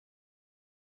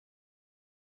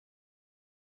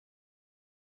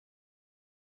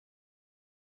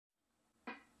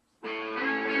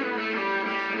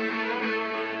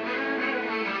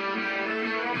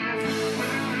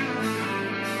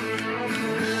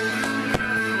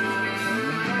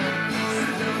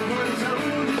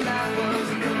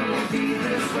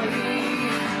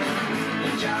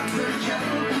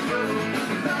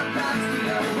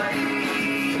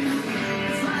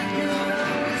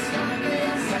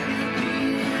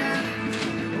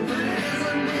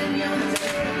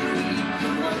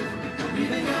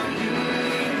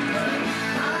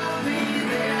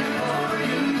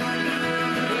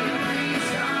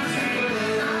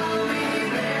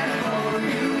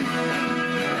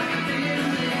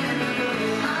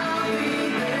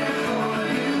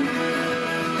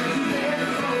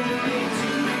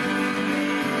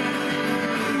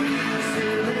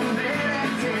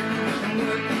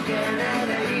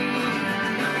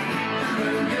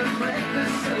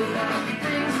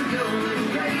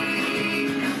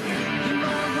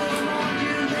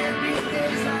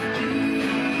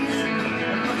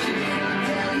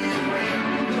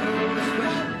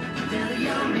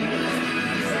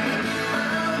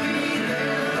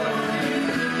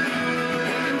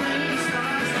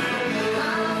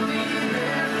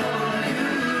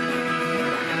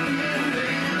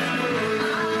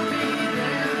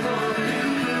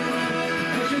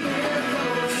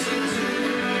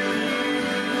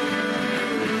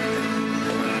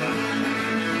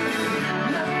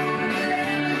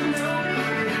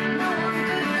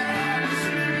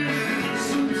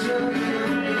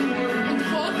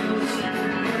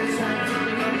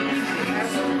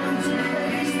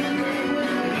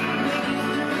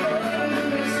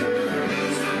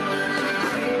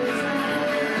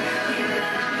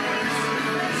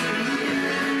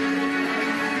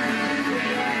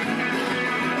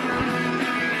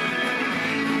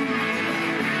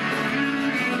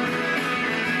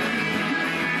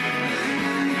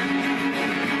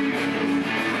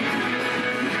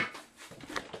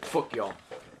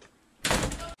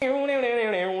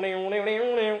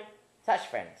Such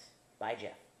Friends by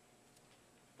Jeff.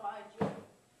 By Jeff.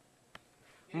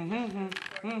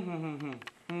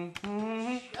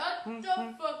 Shut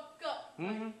the fuck up,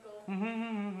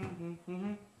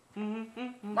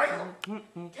 Michael!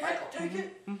 Can't take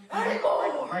it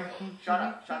Michael, shut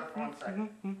up for 1 second.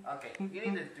 Okay, you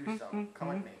need to do something. Come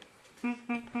with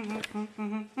me.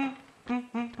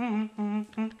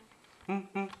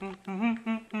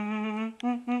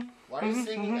 Why are you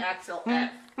singing Axel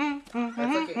F? That's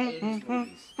like in 80s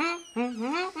movies.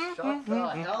 Shut the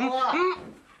hell up!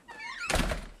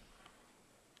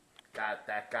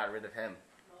 That got rid of him.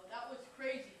 No, that was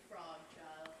Crazy Frog,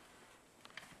 child.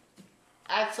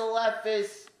 Axel F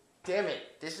is... Damn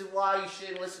it. This is why you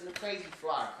shouldn't listen to Crazy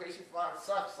Frog. Crazy Frog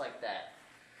sucks like that.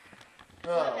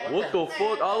 Oh, What the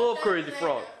fuck? I love Crazy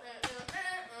Frog.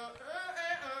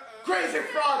 Crazy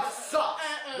Frog sucks!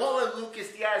 What would Lucas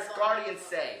the Asgardian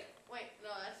say? Wait, no,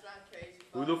 that's not Crazy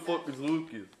Who Frog. the fuck is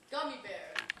Lucas? Gummy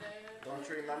Bear. Don't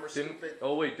you remember, Didn't, stupid?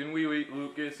 oh wait, didn't we eat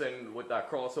Lucas and with that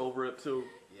crossover episode?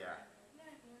 Yeah.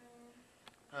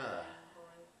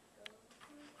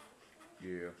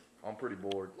 Yeah, I'm pretty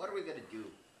bored. What are we gonna do?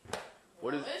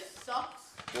 What is? This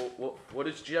sucks. What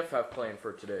does Jeff have planned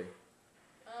for today?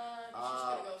 He's just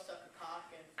gonna go suck a cock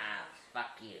and...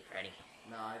 Fuck you, Freddy.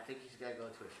 No, I think he's gonna go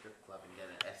to a strip club and get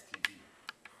an STD.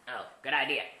 Oh, good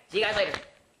idea. See you guys later.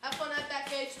 Have fun at that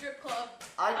gay strip club.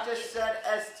 I just said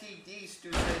STD,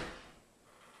 stupid.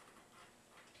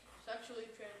 Sexually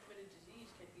transmitted disease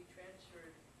can be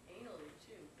transferred anally,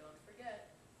 too. Don't forget.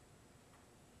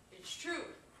 It's true.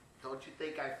 Don't you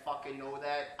think I fucking know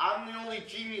that? I'm the only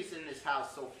genius in this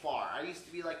house so far. I used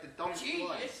to be like the dumbest one.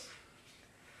 Genius.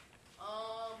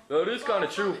 That is kind of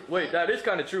true. Wait, that is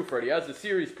kind of true, Freddy. As the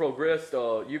series progressed,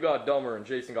 you got dumber and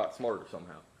Jason got smarter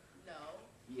somehow. No.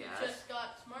 Yes. He just got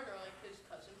smarter like his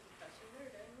cousin, Professor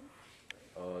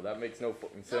Nerd. That makes no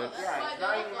fucking No, sense. that's Yeah, why he's they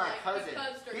not look even my alike, cousin.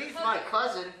 because they're He's my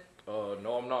cousin.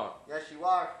 No, I'm not. Yes, you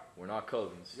are. We're not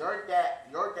cousins. Your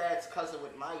dad's cousin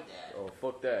with my dad. Oh,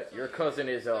 fuck that. Your cousin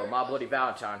is My Bloody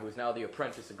Valentine, who is now the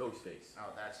apprentice of Ghostface.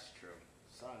 Oh, that's true.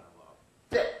 Son of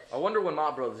a bitch. I wonder when my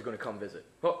brother's is going to come visit.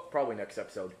 Oh, probably next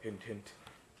episode. Hint, hint.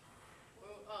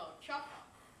 Oh, Chopper.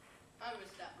 I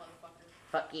miss that motherfucker.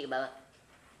 Fuck you, Bella.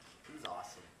 He's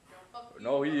awesome. No, fuck you.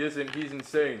 No, he isn't. He's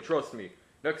insane. Trust me.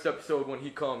 Next episode, when he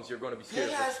comes, you're going to be He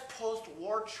scared. has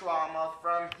post-war trauma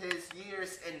from his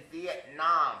years in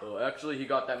Vietnam. Actually, he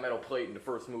got that metal plate in the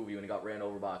first movie when he got ran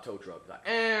over by a tow truck. He's like,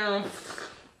 Yeah.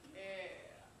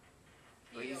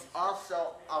 But he's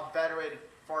also a veteran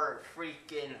for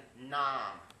freaking Nam.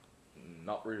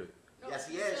 Not really. No, Yes,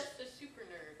 he he's is. just a super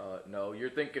nerd. No, you're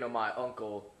thinking of my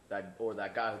uncle, that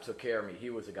guy who took care of me.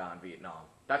 He was a guy in Vietnam.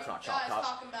 That's not Chop Guys Top.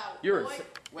 talking about You're boy.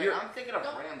 Wait, I'm thinking of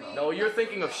Don't Rambo. be- No, you're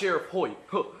thinking of Sheriff Hoyt.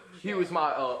 He was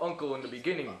my uncle in the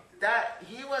beginning. That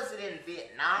he wasn't in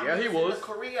Vietnam. Yeah, he in was. the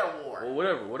Korea War. Well,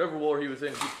 whatever war he was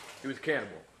in, he was a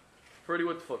cannibal. Freddy,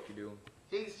 what the fuck you doing?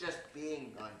 He's just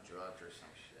being on drugs or some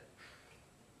shit.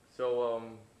 So,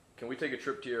 can we take a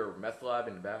trip to your meth lab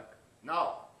in the back?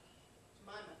 No. It's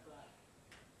my meth lab.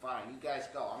 Fine, you guys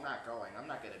go. I'm not going. I'm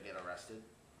not gonna get arrested.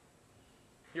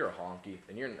 You're a honky,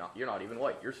 and you're not even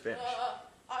white. You're Spanish.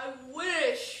 I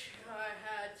wish I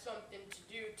had something to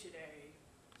do today.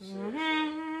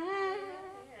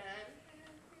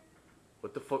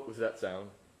 What the fuck was that sound?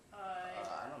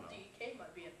 I don't know. DK my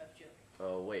BFF joke.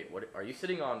 Oh, wait, what are you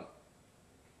sitting on?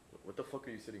 What the fuck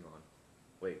are you sitting on?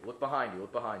 Wait, look behind you,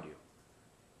 look behind you.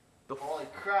 The Holy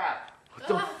crap. What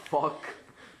the fuck?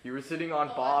 You were sitting on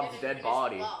Bob's dead It's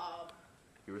body. Bob.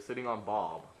 You were sitting on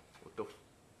Bob. What the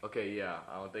Okay, yeah,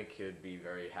 I don't think he'd be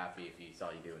very happy if he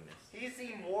saw you doing this. He's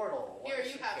immortal. What Here,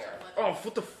 does you he have care? some. Oh,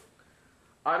 what the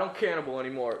I don't cannibal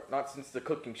anymore. Not since the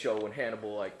cooking show when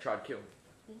Hannibal, tried killing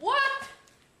me. What?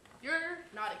 You're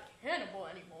not a cannibal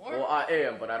anymore. Well, I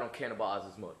am, but I don't cannibalize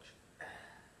as much.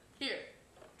 Here,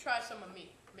 try some of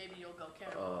me. Maybe you'll go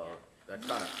cannibal again.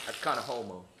 That's kind of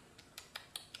homo.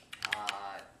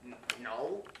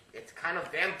 No. It's kind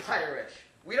of vampire-ish.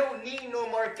 We don't need no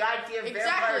more goddamn Exactly,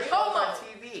 vampire shows homo. on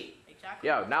TV. Exactly.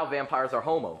 Yeah, now vampires are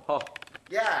homo. Huh.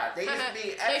 Yeah, they used to be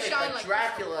They epic shine like like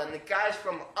Dracula and the guys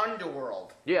from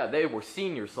Underworld. Yeah, they were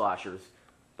senior slashers,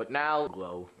 but now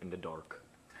glow in the dark.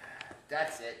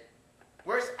 That's it.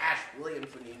 Where's Ash Williams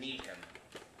when you need him?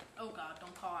 Oh God,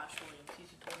 don't call Ash Williams. He's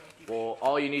a total douche. Well,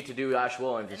 all you need to do, Ash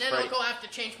Williams, And is then Freddy. I'll go have to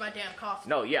change my damn costume.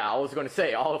 No, yeah, I was going to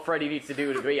say, all Freddy needs to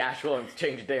do to be Ash Williams is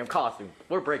change the damn costume.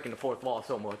 We're breaking the fourth wall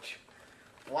so much.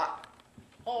 What?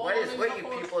 Oh, What is in with the you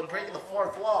fourth people and breaking the wall.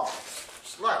 fourth wall?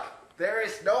 Look, there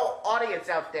is no audience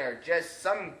out there, just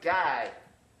some guy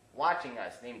watching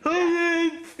us named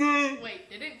Jeff. Wait,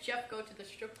 didn't Jeff go to the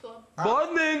strip club? My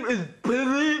name is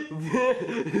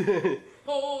Billy.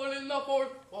 Hole in the fourth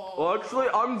wall. Well, actually,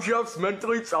 I'm Jeff's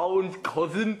mentally challenged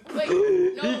cousin. Wait,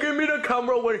 He no. gave me the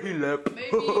camera when he left.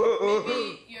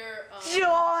 Maybe you're,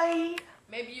 Joy!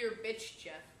 maybe you're bitch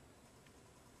Jeff.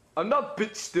 I'm not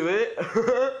bitch to it. No,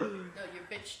 you're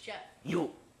bitch Jeff.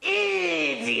 You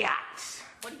idiot!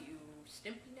 What are you,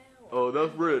 Stimpy now? Oh,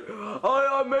 that's weird.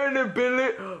 Hi, I'm my name Billy.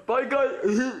 Bye, guys.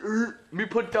 Me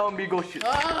put down, me go shit.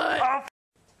 Ah!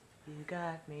 You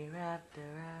got me wrapped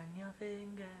around your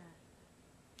finger.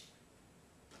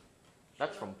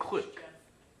 That's from Click.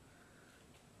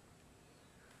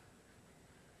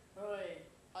 Roy,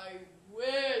 I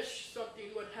wish something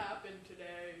would happen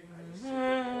today.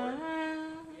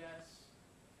 Yes.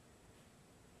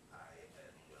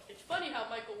 It's funny how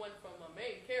Michael went from a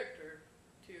main character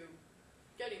to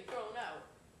getting thrown out.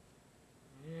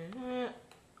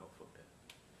 Oh, fuck that.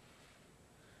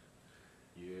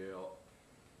 Yeah.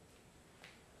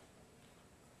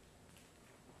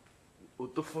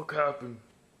 What the fuck happened?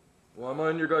 Why am I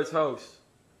in your guys' house?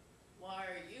 Why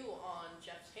are you on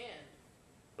Jeff's hand?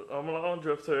 I'm not on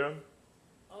Jeff's hand.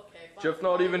 Okay, fine. Jeff's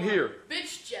not Why even are you on here.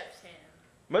 Bitch Jeff's hand.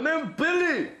 My name's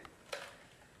Billy.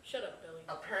 Shut up, Billy.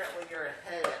 Apparently you're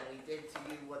ahead and we did to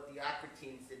you what the Aqua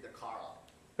teams did to Carl.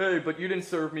 Hey, but you didn't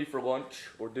serve me for lunch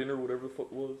or dinner, whatever the fuck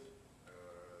it was.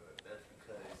 That's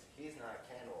because he's not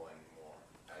a cannibal anymore.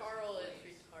 as Carl he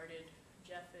is claims. retarded.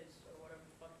 Jeff is, or whatever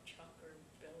the fuck, Chuck or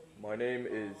Billy. My name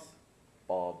is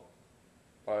Bob.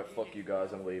 Alright, fuck you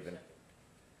guys, I'm leaving.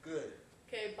 Good.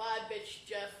 Okay, bye, bitch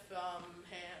Jeff,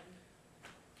 hand.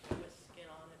 With skin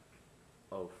on it.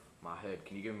 Oh, my head.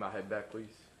 Can you give me my head back, please?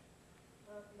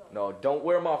 No. No, don't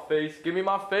wear my face. Give me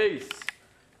my face.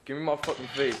 Give me my fucking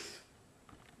face.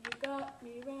 You got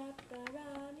me wrapped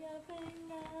around your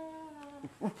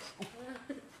finger.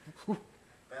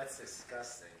 That's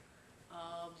disgusting.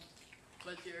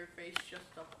 Was your face just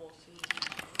a pulsing?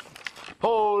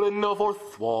 Hole in the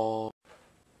fourth wall.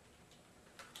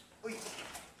 Oy.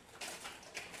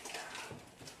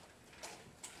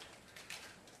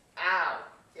 Ow!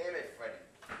 Damn it, Freddy.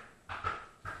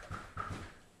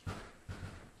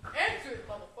 Answer it,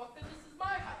 motherfucker. This is my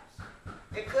house.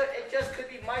 It just could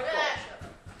be Michael.